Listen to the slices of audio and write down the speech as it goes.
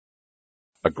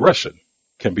Aggression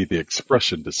can be the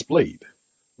expression displayed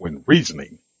when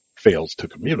reasoning fails to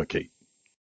communicate.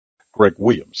 Greg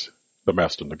Williams, the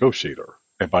master negotiator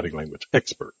and body language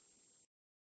expert.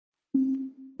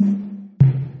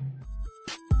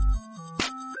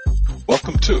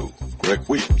 Welcome to Greg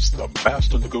Williams, the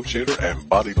master negotiator and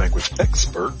body language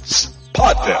expert's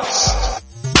podcast.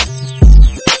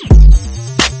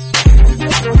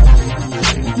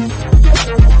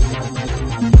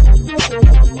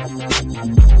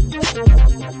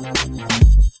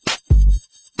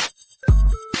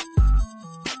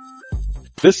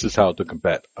 This is how to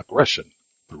combat aggression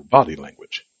through body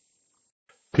language.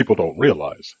 People don't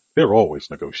realize they're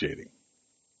always negotiating.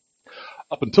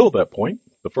 Up until that point,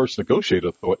 the first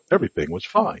negotiator thought everything was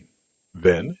fine.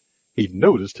 Then he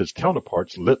noticed his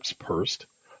counterpart's lips pursed,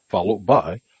 followed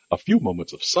by a few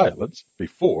moments of silence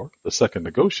before the second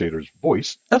negotiator's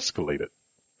voice escalated.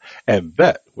 And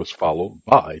that was followed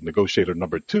by negotiator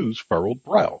number two's furrowed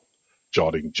brow,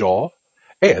 jawing jaw,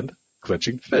 and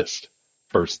clenching fist,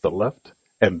 first the left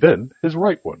and then his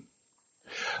right one.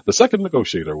 The second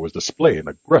negotiator was displaying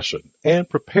aggression and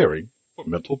preparing for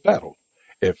mental battle,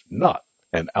 if not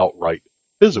an outright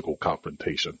physical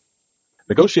confrontation.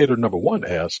 Negotiator number one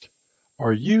asked,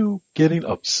 "Are you getting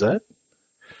upset?"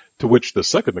 To which the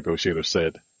second negotiator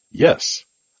said, "Yes,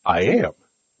 I am,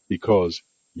 because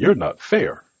you're not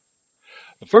fair."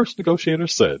 The first negotiator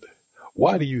said,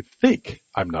 "Why do you think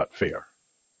I'm not fair?"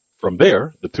 From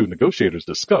there, the two negotiators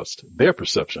discussed their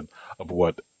perception of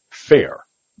what fair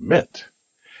meant.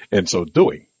 In so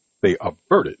doing, they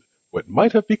averted what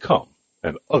might have become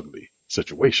an ugly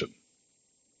situation.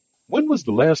 When was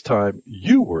the last time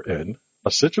you were in a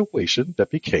situation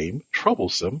that became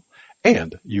troublesome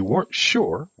and you weren't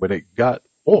sure when it got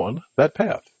on that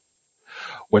path?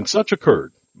 When such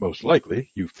occurred, most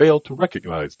likely you failed to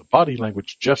recognize the body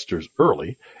language gestures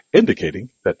early,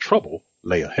 indicating that trouble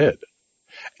lay ahead.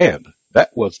 And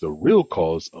that was the real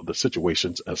cause of the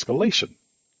situation's escalation.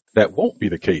 That won't be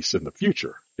the case in the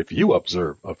future if you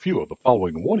observe a few of the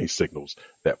following warning signals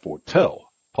that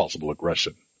foretell possible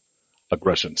aggression.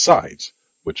 Aggression signs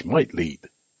which might lead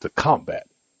to combat.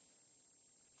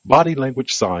 Body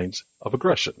language signs of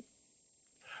aggression.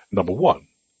 Number 1,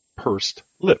 pursed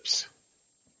lips.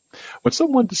 When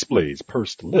someone displays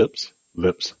pursed lips,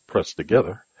 lips pressed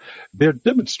together, they're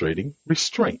demonstrating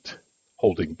restraint,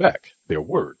 holding back their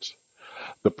words.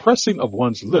 The pressing of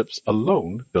one's lips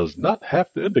alone does not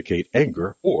have to indicate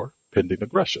anger or pending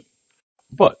aggression,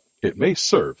 but it may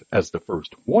serve as the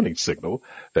first warning signal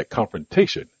that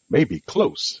confrontation may be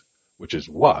close, which is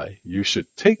why you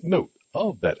should take note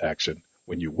of that action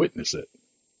when you witness it.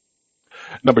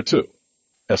 Number 2,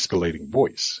 escalating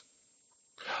voice.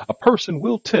 A person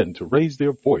will tend to raise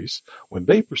their voice when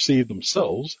they perceive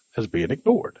themselves as being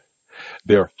ignored.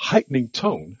 Their heightening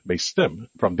tone may stem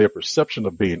from their perception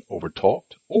of being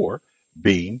overtalked or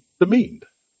being demeaned.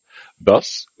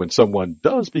 Thus, when someone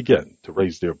does begin to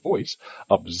raise their voice,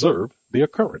 observe the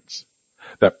occurrence.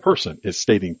 That person is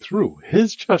stating through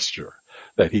his gesture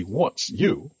that he wants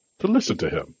you to listen to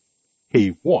him.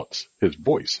 He wants his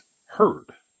voice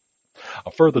heard.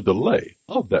 A further delay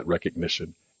of that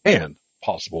recognition and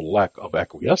possible lack of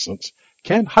acquiescence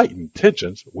can heighten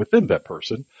tensions within that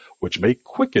person, which may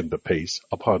quicken the pace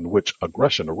upon which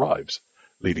aggression arrives,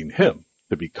 leading him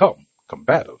to become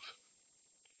combative.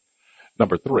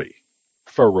 Number 3,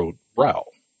 furrowed brow.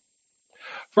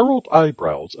 Furrowed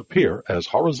eyebrows appear as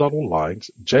horizontal lines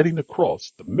jetting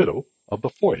across the middle of the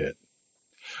forehead.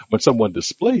 When someone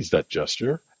displays that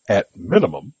gesture, at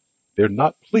minimum, they're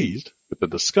not pleased with the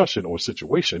discussion or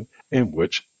situation in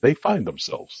which they find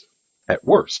themselves. At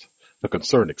worst, the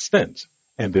concern extends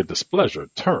and their displeasure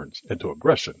turns into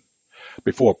aggression.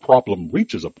 Before a problem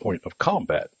reaches a point of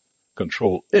combat,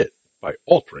 control it by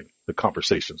altering the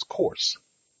conversation's course.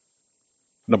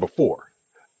 Number 4,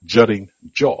 jutting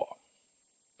jaw.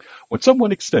 When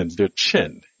someone extends their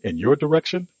chin in your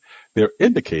direction, they're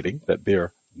indicating that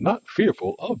they're not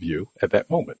fearful of you at that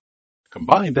moment.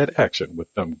 Combine that action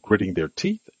with them gritting their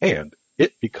teeth and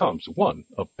it becomes one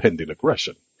of pending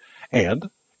aggression. And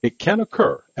it can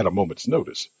occur at a moment's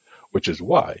notice, which is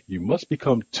why you must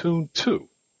become tuned to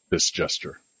this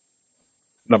gesture.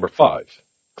 Number 5,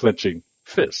 clenching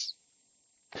fists.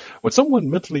 When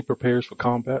someone mentally prepares for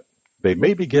combat, they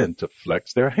may begin to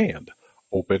flex their hand,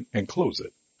 open and close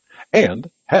it,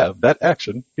 and have that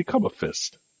action become a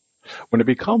fist. When it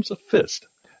becomes a fist,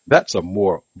 that's a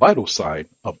more vital sign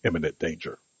of imminent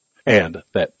danger, and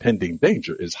that pending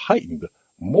danger is heightened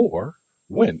more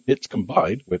when it's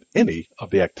combined with any of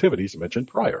the activities mentioned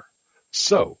prior.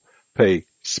 So, pay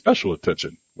special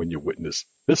attention when you witness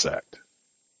this act.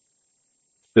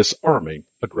 Disarming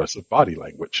aggressive body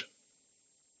language.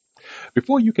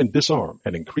 Before you can disarm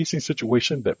an increasing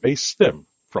situation that may stem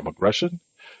from aggression,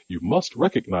 you must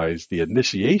recognize the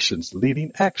initiation's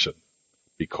leading action.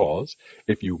 Because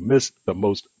if you miss the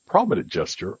most prominent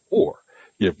gesture or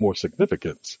give more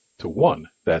significance to one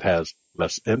that has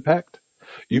less impact,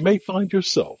 you may find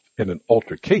yourself in an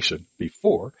altercation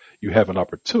before you have an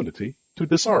opportunity to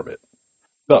disarm it.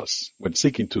 Thus, when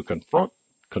seeking to confront,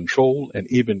 control, and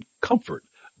even comfort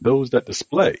those that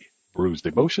display bruised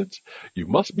emotions, you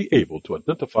must be able to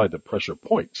identify the pressure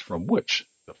points from which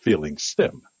the feelings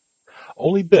stem.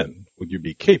 Only then will you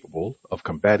be capable of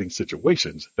combating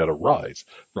situations that arise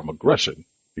from aggression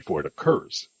before it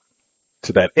occurs.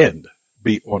 To that end,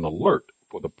 be on alert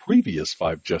for the previous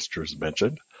 5 gestures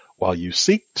mentioned while you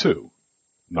seek to,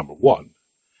 number 1,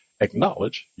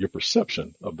 acknowledge your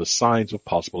perception of the signs of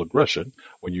possible aggression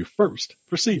when you first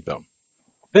perceive them.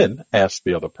 Then ask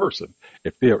the other person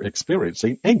if they are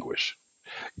experiencing anguish.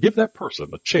 Give that person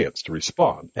a chance to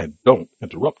respond and don't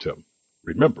interrupt him.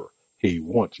 Remember, he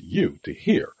wants you to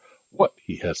hear what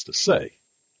he has to say.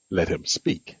 Let him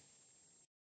speak.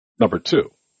 Number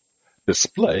 2,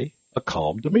 display a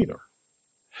calm demeanor.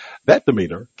 That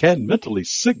demeanor can mentally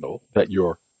signal that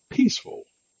you're peaceful,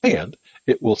 and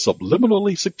it will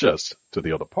subliminally suggest to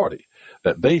the other party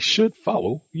that they should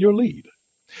follow your lead.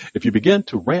 If you begin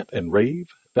to rant and rave,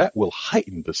 that will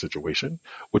heighten the situation,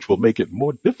 which will make it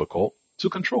more difficult to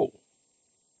control.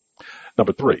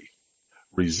 Number 3,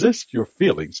 resist your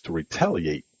feelings to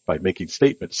retaliate by making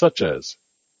statements such as,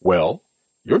 "Well,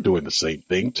 you're doing the same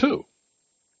thing too."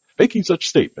 Making such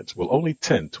statements will only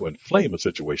tend to inflame a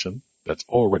situation that's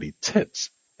already tense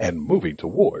and moving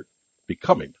toward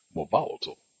becoming more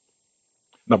volatile.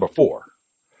 Number 4,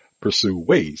 pursue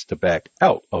ways to back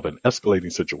out of an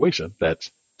escalating situation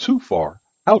that's too far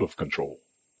out of control.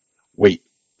 Wait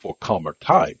for calmer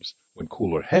times when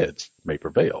cooler heads may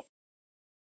prevail.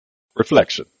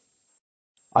 Reflection.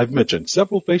 I've mentioned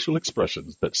several facial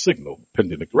expressions that signal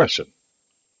pending aggression: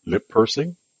 lip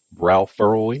pursing, brow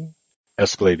furrowing,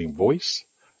 escalating voice,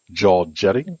 jaw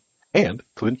jetting, and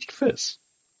clenched fists.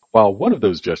 While one of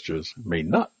those gestures may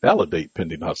not validate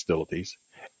pending hostilities,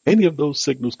 any of those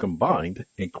signals combined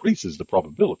increases the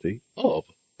probability of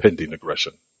pending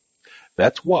aggression.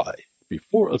 That's why,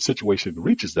 before a situation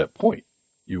reaches that point,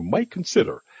 you might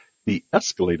consider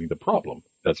de-escalating the problem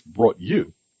that's brought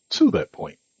you to that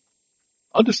point.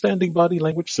 Understanding body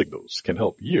language signals can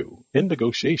help you in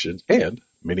negotiations and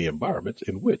many environments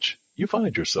in which you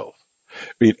find yourself.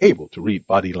 Being able to read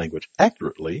body language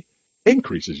accurately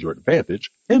increases your advantage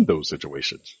in those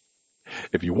situations.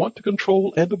 If you want to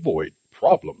control and avoid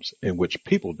problems in which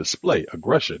people display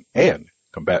aggression and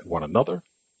combat one another,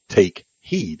 take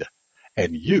heed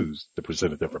and use the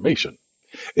presented information.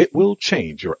 It will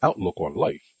change your outlook on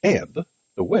life and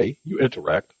the way you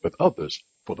interact with others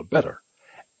for the better.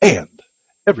 And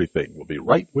everything will be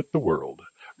right with the world.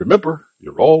 Remember,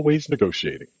 you're always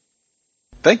negotiating.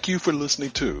 Thank you for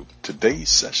listening to today's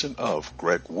session of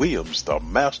Greg Williams, the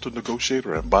Master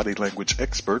Negotiator and Body Language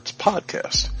Experts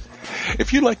podcast.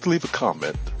 If you'd like to leave a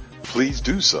comment, please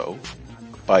do so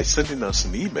by sending us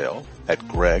an email at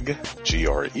Greg,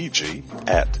 G-R-E-G,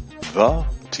 at the,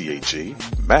 T-H-E,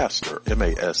 Master,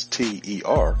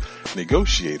 M-A-S-T-E-R,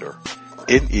 Negotiator,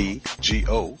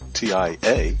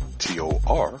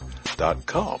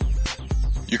 Negotiator.com.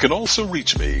 You can also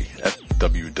reach me at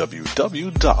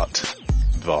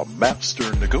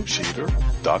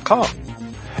www.themasternegotiator.com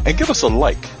and give us a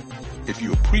like if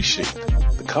you appreciate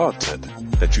the content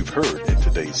that you've heard in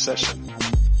today's session.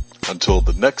 Until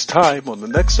the next time on the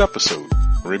next episode,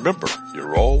 remember,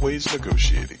 you're always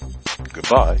negotiating.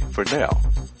 Goodbye for now.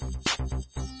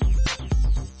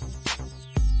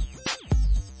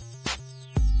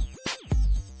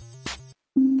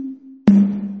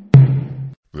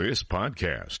 This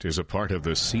podcast is a part of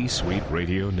the C-Suite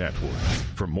Radio Network.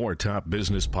 For more top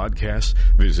business podcasts,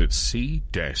 visit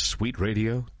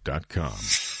c-suiteradio.com.